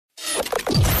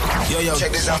Yo,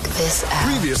 check this out.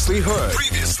 Previously heard.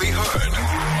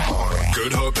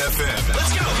 Good Hope FM.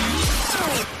 Let's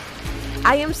go.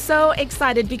 I am so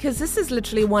excited because this is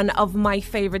literally one of my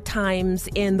favorite times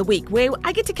in the week where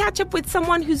I get to catch up with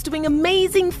someone who's doing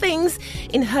amazing things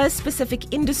in her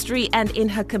specific industry and in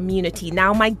her community.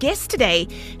 Now, my guest today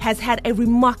has had a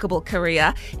remarkable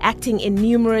career acting in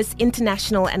numerous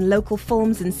international and local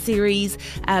films and series.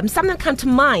 Some that come to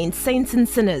mind: Saints and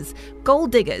Sinners,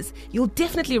 Gold Diggers. You'll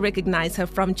definitely recognize her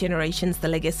from Generations, The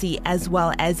Legacy, as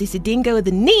well as Isidingo,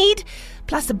 The Need,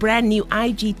 plus a brand new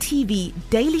IGTV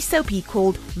daily soapie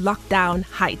called Lockdown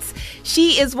Heights.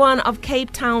 She is one of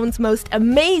Cape Town's most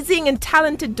amazing and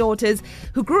talented daughters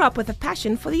who grew up with a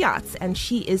passion for the arts, and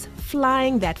she is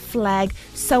flying that flag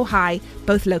so high,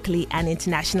 both locally and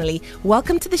internationally.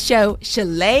 Welcome to the show,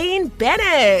 Schelaine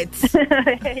Bennet.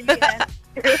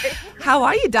 How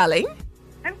are you, darling?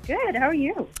 I'm good. How are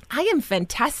you? I am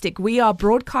fantastic. We are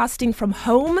broadcasting from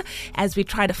home as we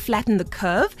try to flatten the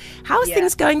curve. How's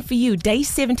things going for you? Day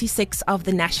 76 of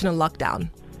the national lockdown.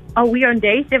 Oh, we are on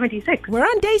day 76. We're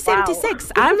on day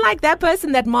 76. I'm like that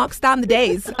person that marks down the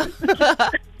days.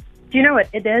 Do you know what?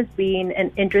 It has been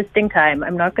an interesting time.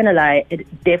 I'm not going to lie. It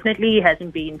definitely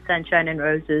hasn't been sunshine and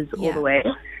roses all the way.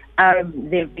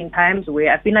 There have been times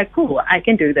where I've been like, cool, I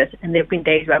can do this. And there have been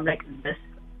days where I'm like, this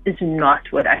is not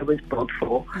what I was built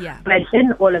for. Yeah. But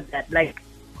in all of that, like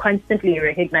constantly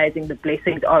recognizing the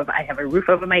blessings of I have a roof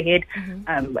over my head.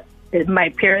 Mm-hmm. My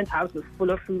parents' house is full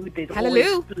of food. There's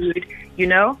always food, you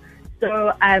know?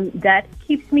 So that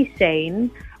keeps me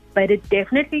sane, but it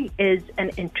definitely is an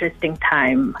interesting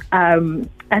time.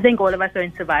 I think all of us are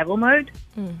in survival mode.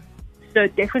 So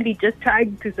definitely just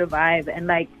trying to survive and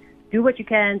like do what you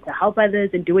can to help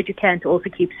others and do what you can to also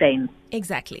keep sane.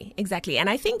 Exactly. And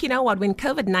I think, you know what, when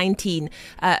COVID-19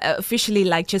 officially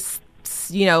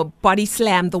body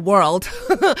slammed the world,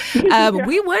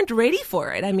 we weren't ready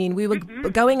for it. I mean, we were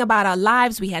going about our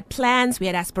lives. We had plans, we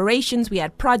had aspirations, we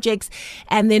had projects,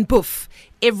 and then poof,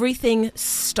 everything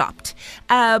stopped.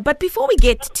 But before we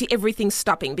get to everything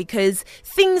stopping, because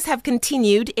things have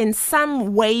continued in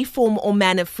some way, form, or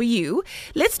manner for you,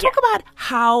 let's talk about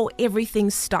how everything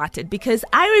started. Because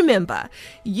I remember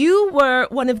you were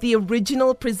one of the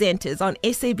original presenters on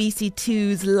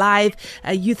SABC2's live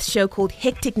youth show called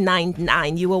Hectic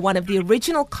 99. You were one of the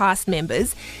original cast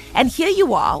members. And here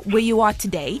you are, where you are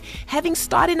today, having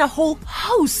starred in a whole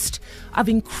host of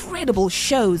incredible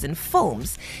shows and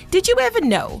films. Did you ever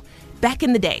know, back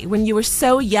in the day, when you were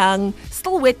so young,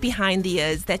 still wet behind the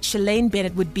ears, that Schelaine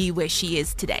Bennet would be where she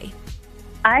is today?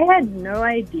 I had no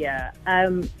idea.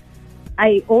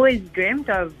 I always dreamt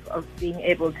of being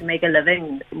able to make a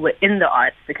living in the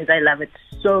arts because I love it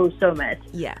so much.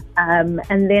 Yeah.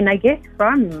 And then I guess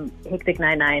from Hectic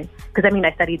 99, because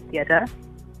I studied theatre,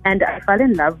 and I fell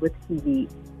in love with TV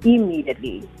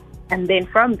immediately. And then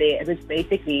from there, it was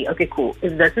basically, okay, cool.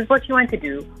 If this is what you want to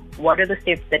do, what are the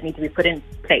steps that need to be put in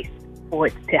place for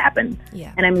it to happen?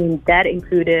 Yeah. And that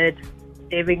included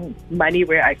saving money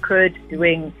where I could,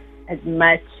 doing as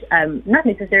much, not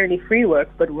necessarily free work,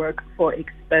 but work for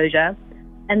exposure.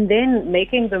 And then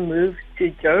making the move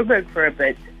to Joburg for a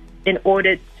bit in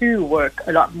order to work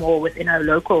a lot more within our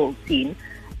local scene.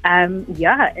 And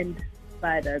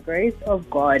by the grace of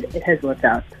God, it has worked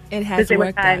out. It has worked out. Because there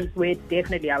were times where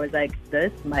definitely I was like,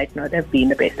 this might not have been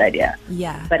the best idea.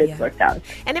 Yeah. But it's worked out.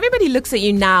 And everybody looks at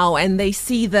you now and they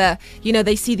see the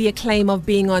acclaim of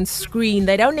being on screen.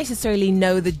 They don't necessarily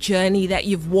know the journey that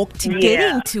you've walked to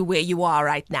getting to where you are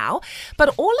right now.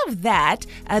 But all of that,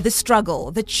 the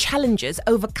struggle, the challenges,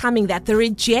 overcoming that, the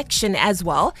rejection as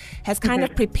well, has kind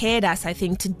of prepared us, I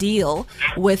think, to deal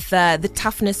with the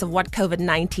toughness of what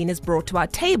COVID-19 has brought to our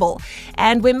table.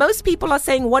 And where most people are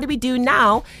saying, what do we do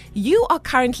now? You are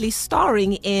currently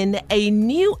starring in a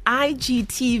new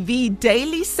IGTV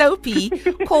daily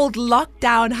soapie called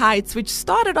Lockdown Heights, which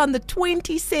started on the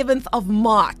 27th of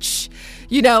March.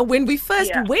 You know, when we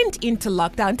first went into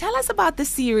lockdown. Tell us about the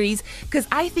series, because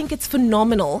I think it's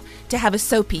phenomenal to have a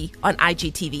soapie on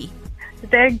IGTV.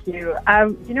 Thank you.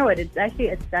 You know what? It's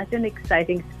such an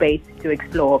exciting space to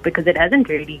explore because it hasn't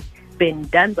really been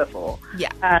done before.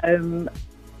 Yeah.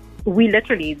 We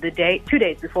literally, 2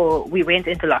 days before we went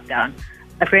into lockdown,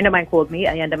 a friend of mine called me,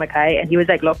 Ayanda Makai, and he was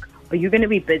like, look, are you going to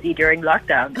be busy during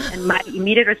lockdown? And my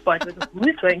immediate response was,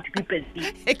 who's going to be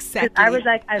busy? Exactly. I was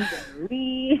like, I'm going to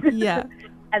leave. Yeah.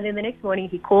 And then the next morning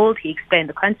he called, he explained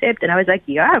the concept, and I was like,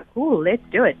 yeah, cool, let's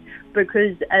do it.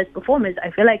 Because as performers,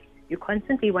 I feel like you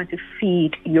constantly want to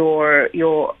feed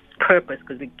your purpose,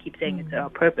 because we keep saying it's our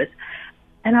purpose.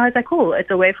 And I was like, cool, it's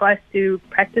a way for us to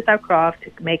practice our craft,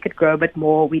 to make it grow a bit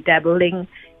more. We're dabbling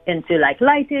into like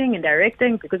lighting and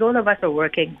directing, because all of us are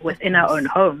working within our own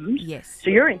homes. Yes. So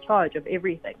you're in charge of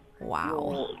everything.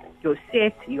 Wow. Your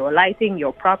set, your lighting,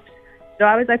 your props. So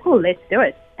I was like, cool, let's do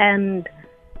it. And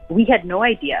we had no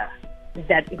idea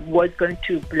that it was going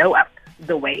to blow up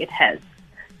the way it has.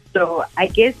 So I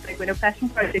guess like when a passion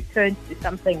project turns to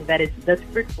something that is this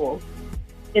fruitful,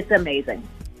 it's amazing.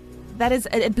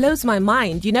 It blows my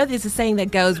mind. You know, there's a saying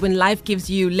that goes, when life gives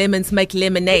you lemons, make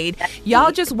lemonade.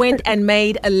 Y'all just went and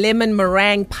made a lemon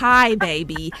meringue pie,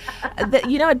 baby.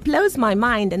 It blows my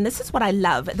mind. And this is what I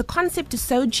love. The concept is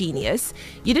so genius.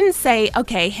 You didn't say,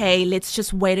 okay, hey, let's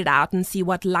just wait it out and see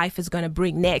what life is going to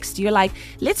bring next. You're like,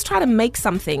 let's try to make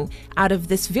something out of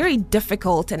this very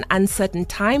difficult and uncertain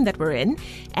time that we're in.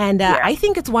 And I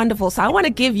think it's wonderful. So I want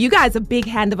to give you guys a big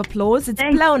hand of applause. It's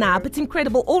blown up. It's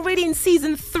incredible. Already in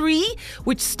season 3.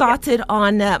 Which started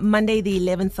on Monday, the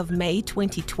 11th of May,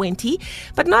 2020.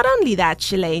 But not only that,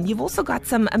 Schelaine, you've also got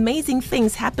some amazing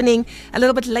things happening a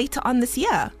little bit later on this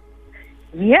year.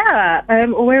 Yeah,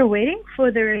 we're waiting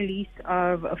for the release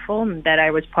of a film that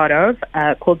I was part of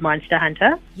called Monster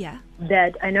Hunter. Yeah.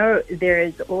 That I know there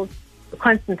is all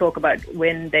constant talk about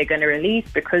when they're going to release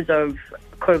because of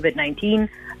COVID-19.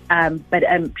 But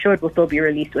I'm sure it will still be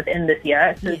released within this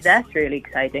year. So that's really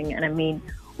exciting. And I mean,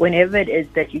 whenever it is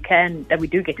that we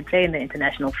do get to play in the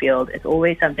international field, it's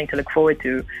always something to look forward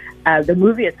to. The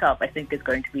movie itself, I think, is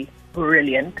going to be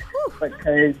brilliant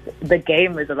because the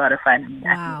game is a lot of fun. I mean,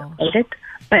 I haven't played it,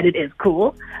 but it is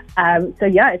cool. So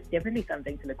yeah, it's definitely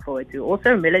something to look forward to.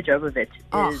 Also, Mila Jovovich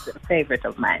is a favorite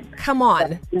of mine. Come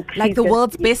on, like the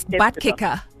world's best butt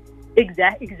kicker.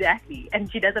 Exactly. And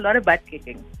she does a lot of butt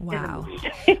kicking. Wow.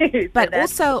 But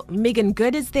also Megan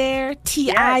Good is there.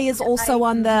 T.I. is also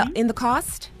in the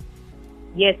cast.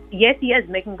 Yes, he is.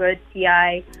 Megan Good,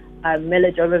 T.I.,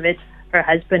 Mila Jovovich, her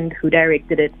husband who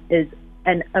directed it, is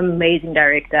an amazing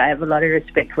director. I have a lot of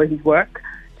respect for his work.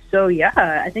 So yeah,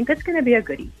 I think it's going to be a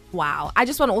goodie. Wow. I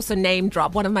just want to also name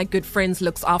drop. One of my good friends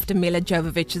looks after Mila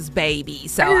Jovovich's baby.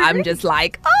 So I'm just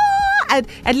like,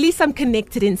 at least I'm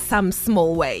connected in some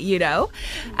small way, you know.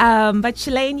 But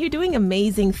Schelaine, you're doing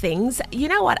amazing things. You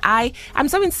know what? I'm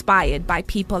so inspired by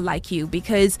people like you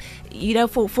because, you know,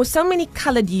 for so many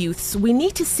colored youths, we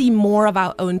need to see more of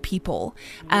our own people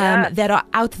that are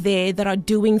out there, that are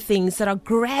doing things, that are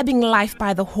grabbing life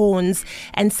by the horns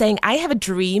and saying, I have a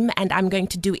dream and I'm going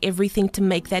to do everything to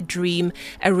make that dream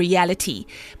a reality.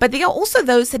 But there are also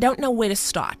those that don't know where to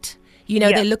start. You know,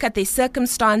 they look at their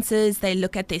circumstances, they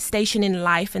look at their station in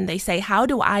life, and they say, how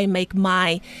do I make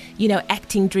my, you know,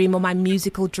 acting dream or my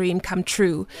musical dream come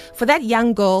true? For that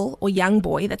young girl or young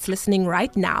boy that's listening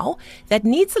right now that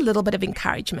needs a little bit of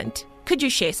encouragement, could you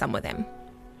share some with them?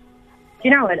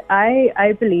 You know what?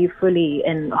 I believe fully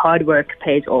in hard work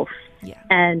pays off. Yeah.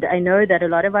 And I know that a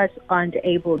lot of us aren't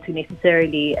able to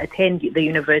necessarily attend the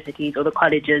universities or the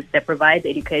colleges that provide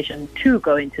education to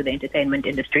go into the entertainment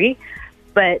industry.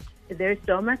 But there's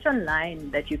so much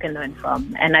online that you can learn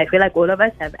from. And I feel like all of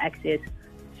us have access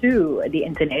to the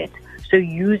internet. So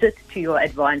use it to your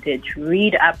advantage.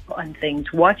 Read up on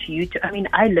things. Watch YouTube. I mean,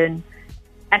 I learn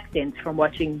accents from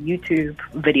watching YouTube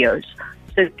videos.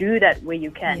 So do that where you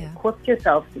can. Equip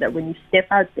yourself so that when you step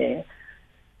out there,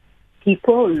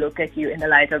 people look at you in the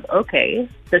light of, okay,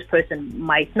 this person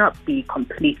might not be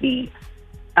completely,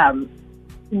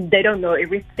 they don't know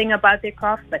everything about their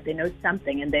craft, but they know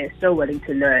something and they're so willing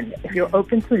to learn. If you're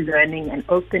open to learning and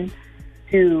open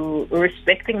to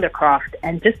respecting the craft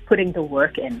and just putting the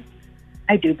work in,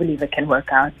 I do believe it can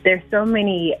work out. There's so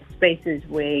many spaces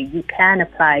where you can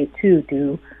apply to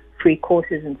do free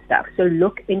courses and stuff. So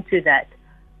look into that.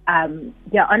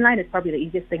 Online is probably the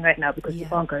easiest thing right now because you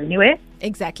can't go anywhere.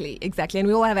 Exactly. And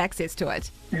we all have access to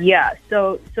it. Yeah.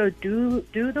 So do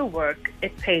the work.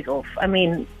 It pays off. I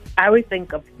mean, I always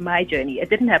think of my journey. It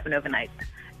didn't happen overnight.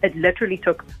 It literally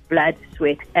took blood,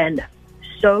 sweat, and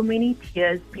so many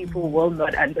tears people will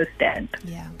not understand.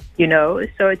 Yeah. You know,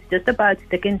 so it's just about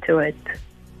sticking to it.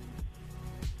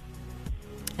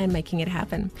 And making it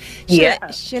happen. Yeah.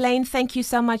 Schelaine, thank you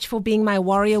so much for being my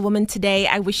warrior woman today.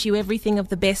 I wish you everything of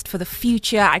the best for the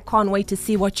future. I can't wait to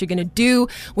see what you're going to do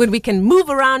when we can move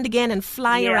around again and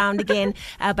fly around again.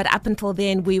 But up until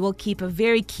then, we will keep a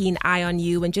very keen eye on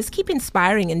you and just keep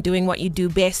inspiring and doing what you do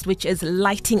best, which is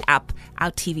lighting up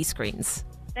our TV screens.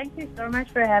 Thank you so much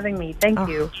for having me. Thank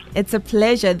you. It's a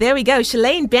pleasure. There we go.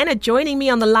 Schelaine Bennet joining me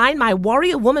on the line, my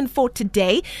warrior woman for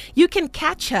today. You can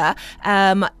catch her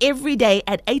every day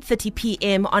at 8:30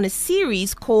 p.m. on a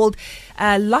series called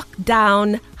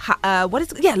Lockdown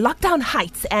Lockdown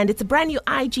Heights, and it's a brand new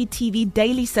IGTV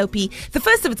daily soapy, the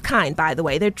first of its kind, by the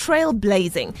way. They're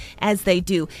trailblazing as they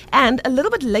do. And a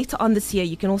little bit later on this year,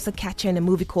 you can also catch her in a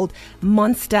movie called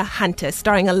Monster Hunter,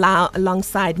 starring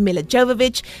alongside Mila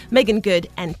Jovovich, Megan Good,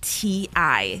 and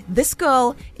T.I. This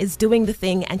girl is doing the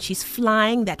thing, and she's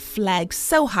flying that flag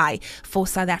so high for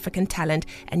South African talent,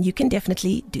 and you can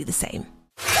definitely do the same.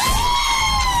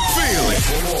 Feel it.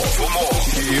 For more,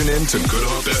 tune in to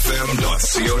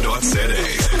goodhopefm.co.za.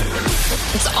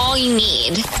 It's all you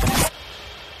need.